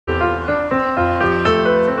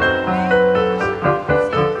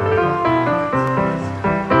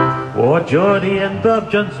Oh, Geordie and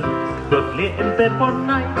Bob Johnson both lay in bed one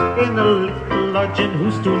night in a little lodging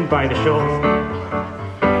who stood by the shore.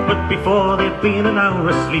 But before they'd been an hour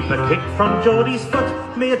asleep, a kick from Geordie's foot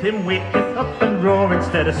made him wake up and roar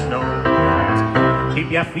instead of snore.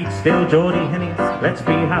 Keep your feet still, Geordie, Hinny, let's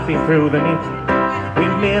be happy through the night. We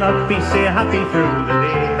may not be so happy through the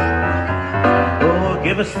day. Oh,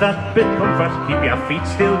 give us that bit comfort, keep your feet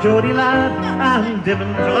still, Geordie lad, and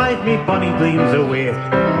even drive me bonny dreams away.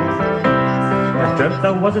 I dreamt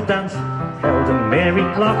there was a dance held and Mary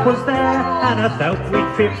Clark was there, and I thought we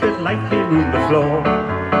tripped it lightly round the floor.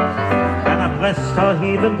 And I pressed her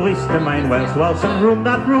heaving breast to mine whilst waltzing room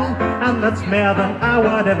that room, and that's more than I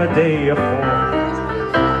would ever day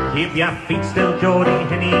afore. Keep your feet still, Geordie,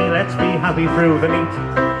 Hinny, let's be happy through the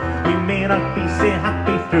night. We may not be so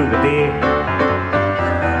happy through the day.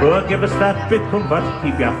 Oh, give us that bit comfort,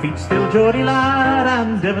 keep your feet still, Geordie lad,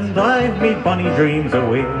 and even drive me bonny dreams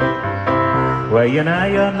away. Well, you know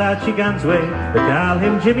your lad she gans way, they call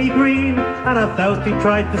him Jimmy Green, and I thought he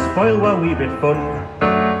tried to spoil our wee bit fun.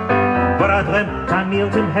 But I dreamt I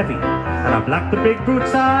nailed him heavy, and I blacked the big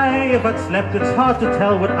brute's eye. If I'd slept, it's hard to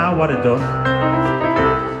tell what I would have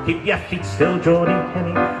done. Keep your feet still, Geordie,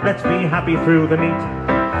 Hinny, let's be happy through the night.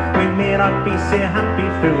 We may not be so happy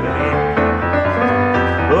through the day.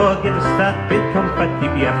 Oh, give us that bit comfort,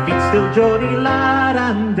 keep your feet still, Geordie lad,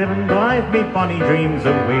 and even drive me bonny dreams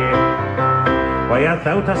away. Why, I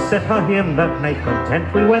thought I set her home that night,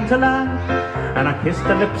 content we went to land, and I kissed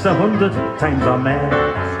her lips 100 times or more.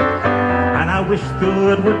 And I wish the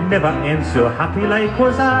world would never end, so happy like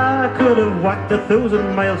was I, could have walked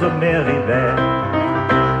 1,000 miles of Mary there.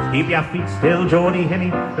 Keep your feet still, Geordie,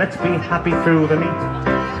 Hinny, let's be happy through the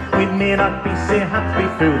night. We may not be so happy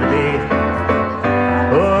through the day.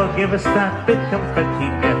 Oh, give us that bit comfort,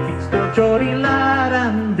 keep your feet still, Geordie lad,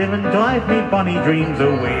 and even drive me bonny dreams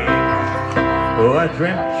away. Oh, I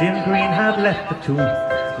dreamt Jim Green had left the tomb,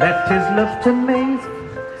 left his love to me,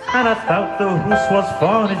 and I thought the house was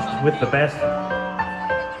furnished with the best.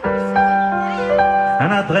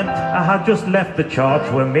 And I dreamt I had just left the church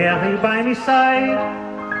with Mary by my side,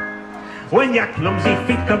 when your clumsy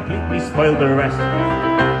feet completely spoiled the rest.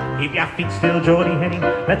 Keep your feet still, Geordie, Hinny,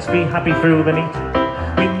 let's be happy through the night.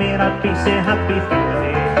 We may not be so happy through the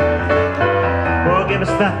day. Oh, give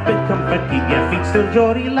us that bit comfort, keep your feet still,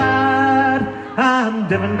 Geordie lad, and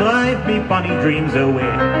even drive me bonny dreams away.